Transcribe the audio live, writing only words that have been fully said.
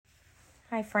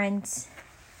Hi, friends.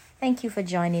 Thank you for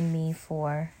joining me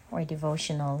for our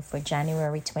devotional for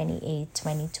January 28,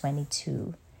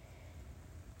 2022.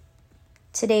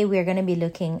 Today, we're going to be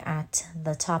looking at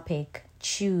the topic,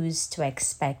 Choose to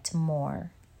Expect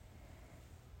More.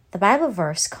 The Bible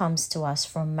verse comes to us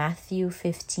from Matthew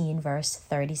 15, verse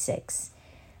 36,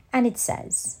 and it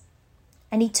says,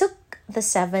 "And he took the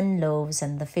 7 loaves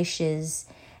and the fishes,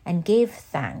 and gave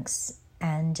thanks,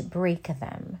 and brake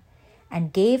them,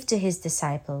 and gave to his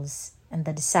disciples, and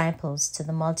the disciples to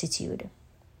the multitude."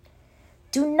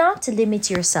 Do not limit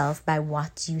yourself by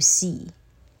what you see.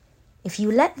 If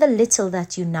you let the little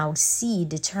that you now see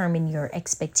determine your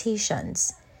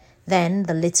expectations, then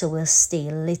the little will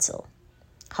stay little.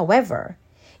 However,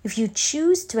 if you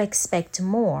choose to expect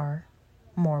more,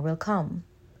 more will come.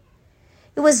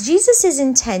 It was Jesus'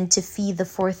 intent to feed the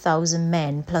 4,000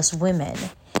 men plus women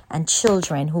and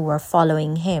children who were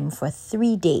following him for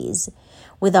 3 days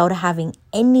without having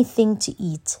anything to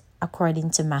eat, according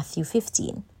to Matthew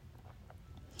 15.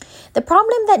 The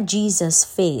problem that Jesus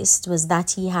faced was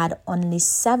that he had only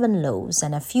 7 loaves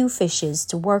and a few fishes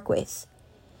to work with.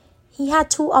 He had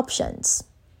 2 options.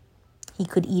 He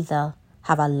could either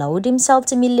have allowed himself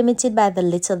to be limited by the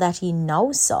little that he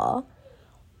now saw,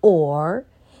 or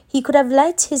he could have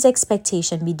let his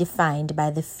expectation be defined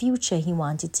by the future he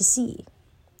wanted to see.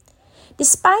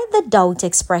 Despite the doubt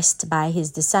expressed by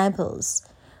his disciples,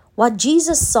 what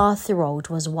Jesus saw throughout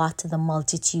was what the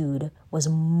multitude was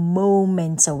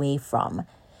moments away from,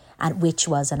 and which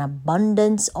was an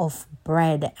abundance of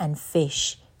bread and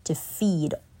fish to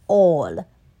feed all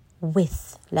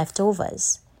with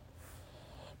leftovers.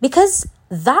 Because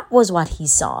that was what he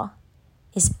saw,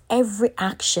 his every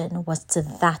action was to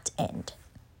that end.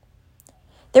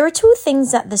 There are 2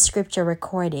 things that the scripture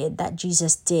recorded that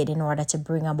Jesus did in order to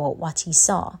bring about what he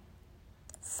saw.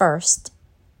 First,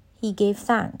 he gave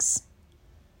thanks.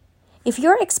 If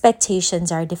your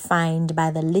expectations are defined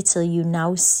by the little you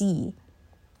now see,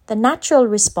 the natural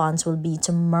response will be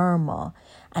to murmur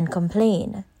and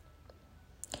complain.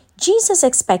 Jesus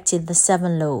expected the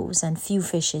 7 loaves and few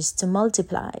fishes to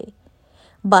multiply,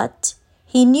 but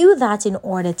he knew that in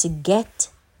order to get,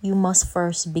 you must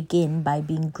first begin by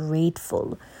being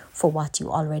grateful for what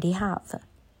you already have.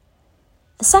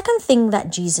 The second thing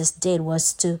that Jesus did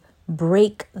was to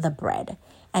break the bread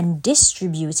and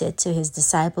distribute it to his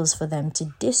disciples for them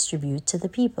to distribute to the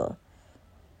people.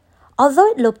 Although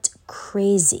it looked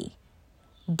crazy,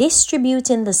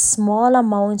 distributing the small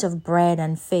amount of bread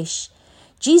and fish,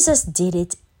 Jesus did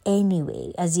it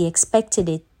anyway, as he expected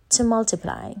it to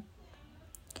multiply.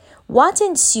 What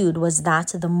ensued was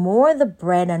that the more the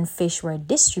bread and fish were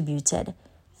distributed,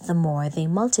 the more they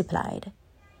multiplied.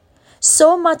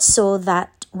 So much so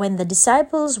that when the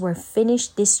disciples were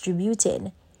finished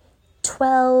distributing,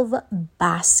 12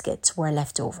 baskets were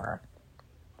left over.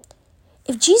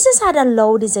 If Jesus had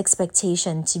allowed his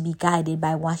expectation to be guided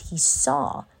by what he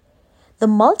saw, the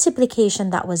multiplication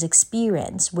that was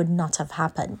experienced would not have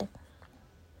happened.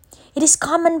 It is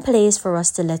commonplace for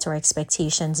us to let our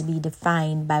expectations be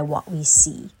defined by what we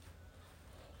see.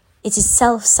 It is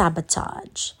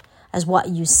self-sabotage, as what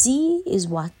you see is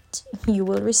what you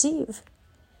will receive.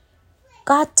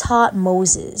 God taught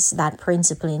Moses that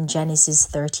principle in Genesis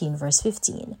 13, verse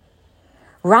 15.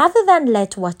 Rather than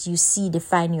let what you see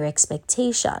define your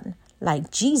expectation,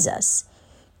 like Jesus,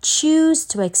 choose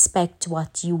to expect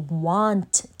what you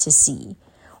want to see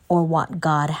or what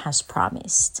God has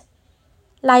promised.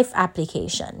 Life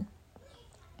application.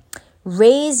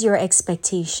 Raise your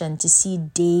expectation to see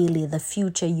daily the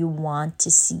future you want to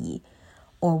see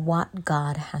or what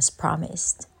God has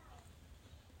promised.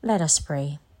 Let us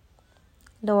pray.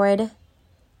 Lord,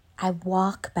 I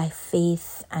walk by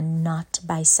faith and not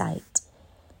by sight.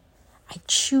 I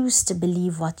choose to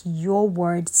believe what your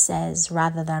word says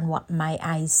rather than what my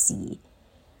eyes see.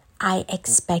 I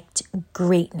expect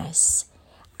greatness.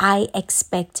 I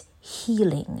expect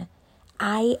healing.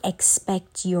 I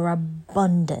expect your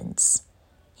abundance.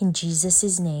 In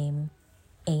Jesus' name,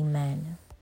 amen.